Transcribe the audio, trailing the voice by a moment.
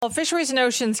Well, Fisheries and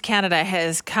Oceans Canada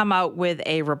has come out with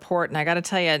a report, and I got to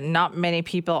tell you, not many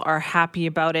people are happy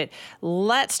about it.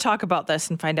 Let's talk about this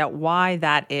and find out why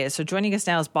that is. So joining us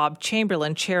now is Bob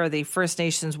Chamberlain, chair of the First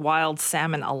Nations Wild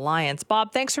Salmon Alliance.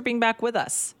 Bob, thanks for being back with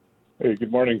us. Hey,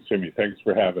 good morning, Simi. Thanks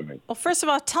for having me. Well, first of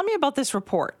all, tell me about this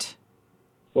report.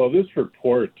 Well, this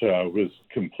report was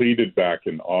completed back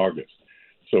in August.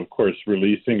 So, of course,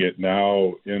 releasing it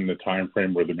now in the time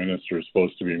frame where the minister is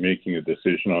supposed to be making a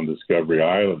decision on Discovery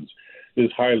Islands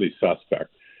is highly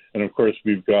suspect. And, of course,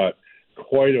 we've got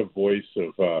quite a voice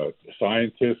of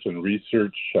scientists and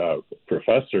research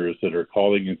professors that are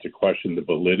calling into question the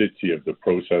validity of the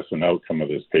process and outcome of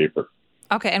this paper.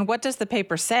 Okay, and what does the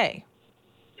paper say?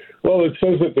 Well, it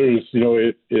says that there's,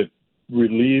 it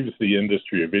relieves the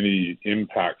industry of any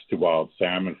impacts to wild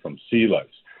salmon from sea lice.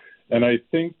 And I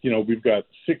think, we've got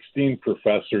 16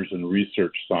 professors and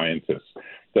research scientists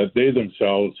that they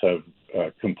themselves have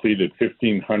completed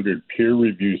 1,500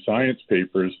 peer-reviewed science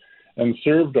papers and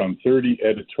served on 30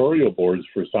 editorial boards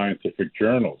for scientific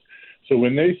journals. So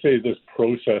when they say this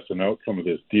process and outcome of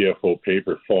this DFO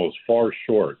paper falls far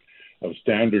short of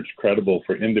standards credible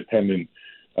for independent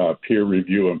peer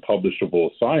review and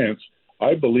publishable science,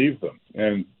 I believe them.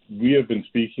 And we have been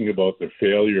speaking about the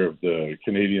failure of the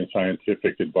Canadian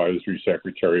Scientific Advisory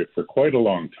Secretariat for quite a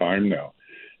long time now.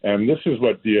 And this is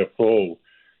what DFO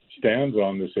stands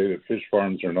on, to say that fish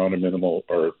farms are not a minimal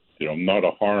or, not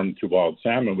a harm to wild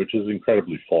salmon, which is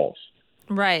incredibly false.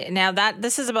 Right. Now,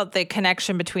 this is about the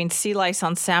connection between sea lice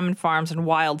on salmon farms and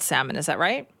wild salmon. Is that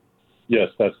right? Yes,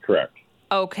 that's correct.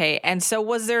 Okay. And so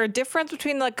was there a difference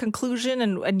between the conclusion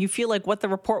and you feel like what the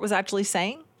report was actually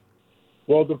saying?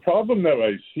 Well, the problem that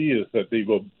I see is that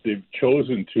they've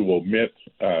chosen to omit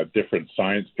different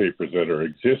science papers that are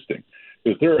existing,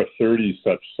 because there are 30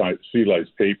 such sea lice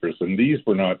papers, and these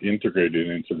were not integrated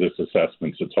into this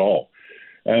assessment at all.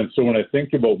 And so when I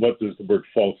think about what does the word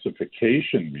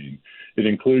falsification mean, it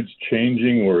includes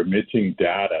changing or omitting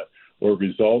data or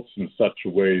results in such a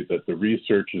way that the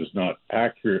research is not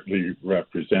accurately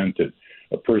represented.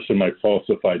 A person might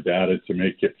falsify data to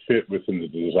make it fit within the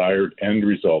desired end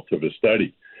result of a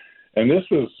study. And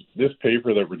this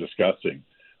paper that we're discussing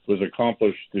was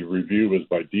accomplished, the review was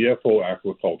by DFO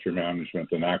Aquaculture Management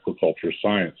and Aquaculture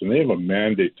Science, and they have a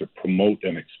mandate to promote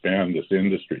and expand this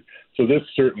industry. So this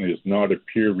certainly is not a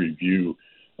peer review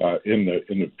in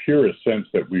the purest sense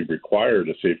that we require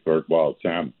to safeguard wild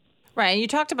salmon. Right, and you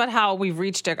talked about how we've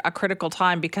reached a critical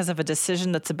time because of a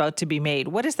decision that's about to be made.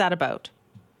 What is that about?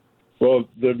 Well,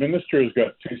 the minister has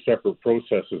got two separate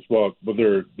processes. Well,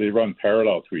 they run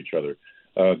parallel to each other.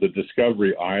 The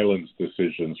Discovery Islands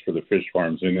decisions for the fish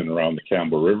farms in and around the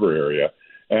Campbell River area.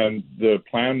 And the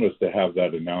plan was to have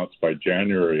that announced by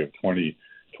January of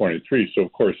 2023. So,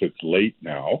 of course, it's late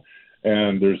now.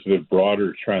 And there's the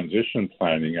broader transition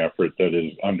planning effort that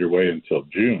is underway until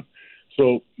June.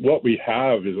 So what we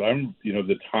have is,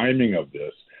 the timing of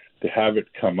this, to have it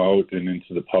come out and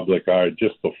into the public eye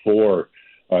just before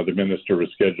the minister was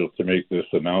scheduled to make this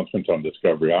announcement on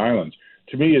Discovery Islands,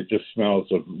 to me it just smells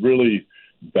of really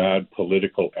bad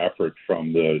political effort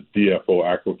from the DFO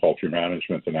Aquaculture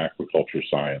Management and Aquaculture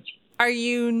Science. Are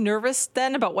you nervous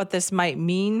then about what this might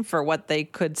mean for what they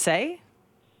could say?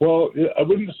 Well, I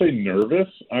wouldn't say nervous.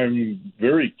 I'm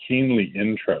very keenly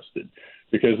interested.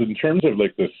 Because in terms of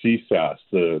like the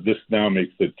CSAS, this now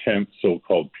makes the 10th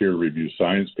so-called peer-reviewed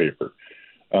science paper.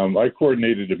 I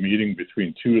coordinated a meeting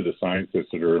between two of the scientists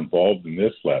that are involved in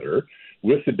this letter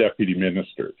with the deputy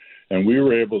minister, and we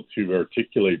were able to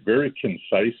articulate very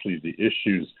concisely the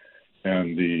issues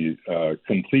and the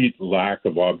complete lack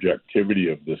of objectivity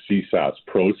of the CSAS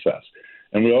process.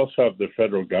 And we also have the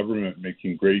federal government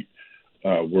making great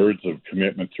words of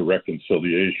commitment to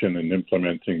reconciliation and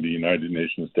implementing the United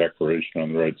Nations Declaration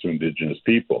on the Rights of Indigenous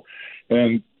People.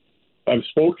 And I've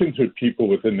spoken to people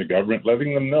within the government,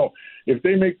 letting them know if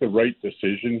they make the right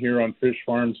decision here on fish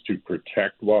farms to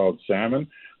protect wild salmon,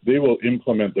 they will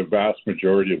implement the vast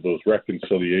majority of those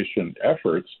reconciliation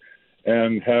efforts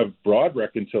and have broad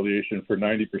reconciliation for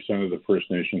 90% of the First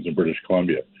Nations in British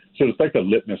Columbia. So it's like a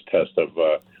litmus test of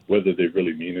whether they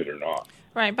really mean it or not.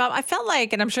 Right, Bob, I felt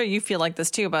like, and I'm sure you feel like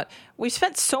this too, but we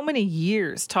spent so many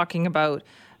years talking about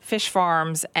fish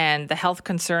farms and the health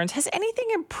concerns. Has anything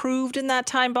improved in that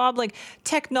time, Bob? Like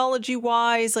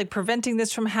technology-wise, like preventing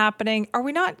this from happening? Are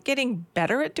we not getting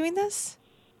better at doing this?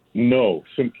 No,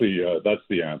 simply that's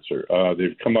the answer.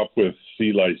 They've come up with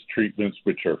sea lice treatments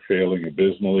which are failing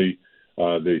abysmally.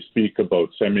 They speak about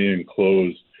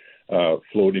semi-enclosed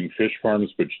floating fish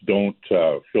farms which don't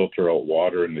filter out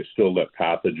water, and they still let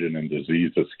pathogen and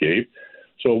disease escape.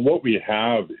 So what we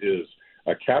have is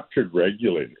a captured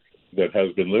regulator that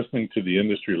has been listening to the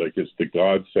industry like it's the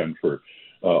godsend for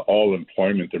all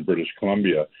employment in British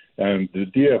Columbia. And the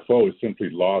DFO has simply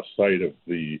lost sight of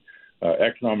the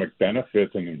economic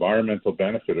benefit and environmental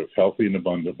benefit of healthy and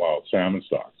abundant wild salmon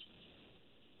stocks.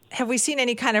 Have we seen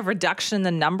any kind of reduction in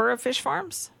the number of fish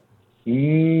farms?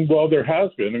 Well, there has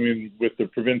been. I mean, with the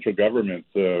provincial government,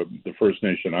 the First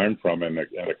Nation I'm from and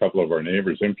a couple of our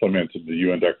neighbors implemented the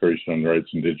UN Declaration on the Rights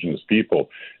of Indigenous People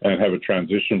and have a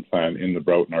transition plan in the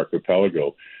Broughton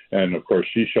Archipelago. And, of course,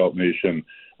 Shishalt Nation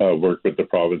worked with the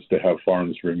province to have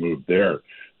farms removed there.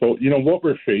 So, what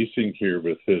we're facing here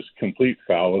with this complete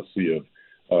fallacy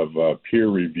of peer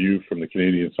review from the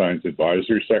Canadian Science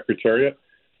Advisory Secretariat,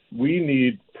 we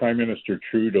need Prime Minister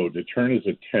Trudeau to turn his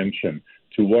attention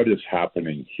to what is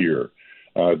happening here.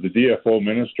 The DFO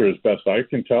minister, as best I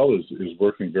can tell, is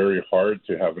working very hard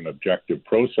to have an objective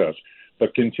process,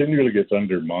 but continually gets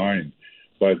undermined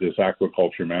by this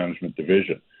aquaculture management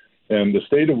division. And the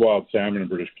state of wild salmon in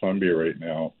British Columbia right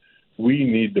now, we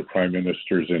need the Prime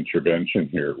Minister's intervention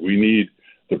here. We need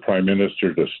the Prime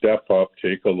Minister to step up,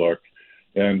 take a look,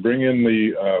 and bring in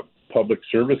the Public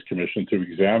Service Commission to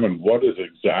examine what is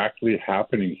exactly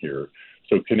happening here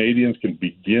so Canadians can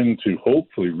begin to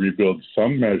hopefully rebuild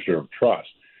some measure of trust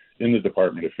in the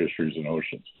Department of Fisheries and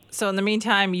Oceans. So in the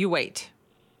meantime, you wait.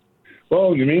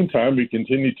 Well, in the meantime, we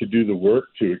continue to do the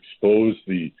work to expose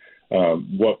the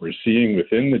what we're seeing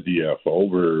within the DFO.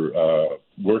 We're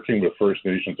working with First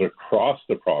Nations across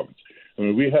the province. I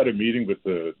mean, we had a meeting with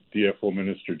the DFO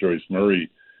Minister, Joyce Murray,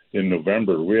 in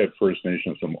November. We had First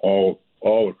Nations from all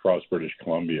across British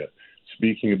Columbia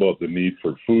speaking about the need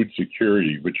for food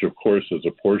security, which, of course, is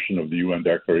a portion of the UN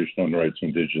Declaration on the Rights of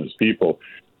Indigenous People.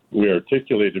 We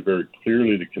articulated very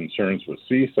clearly the concerns with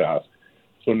CSAS.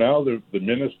 So now the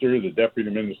minister, the deputy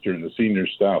minister, and the senior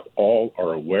staff all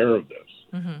are aware of this.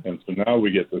 Mm-hmm. And so now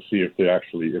we get to see if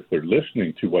they're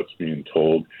listening to what's being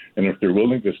told and if they're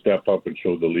willing to step up and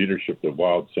show the leadership that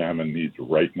wild salmon needs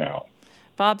right now.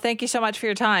 Bob, thank you so much for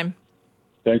your time.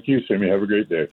 Thank you, Sammy. Have a great day.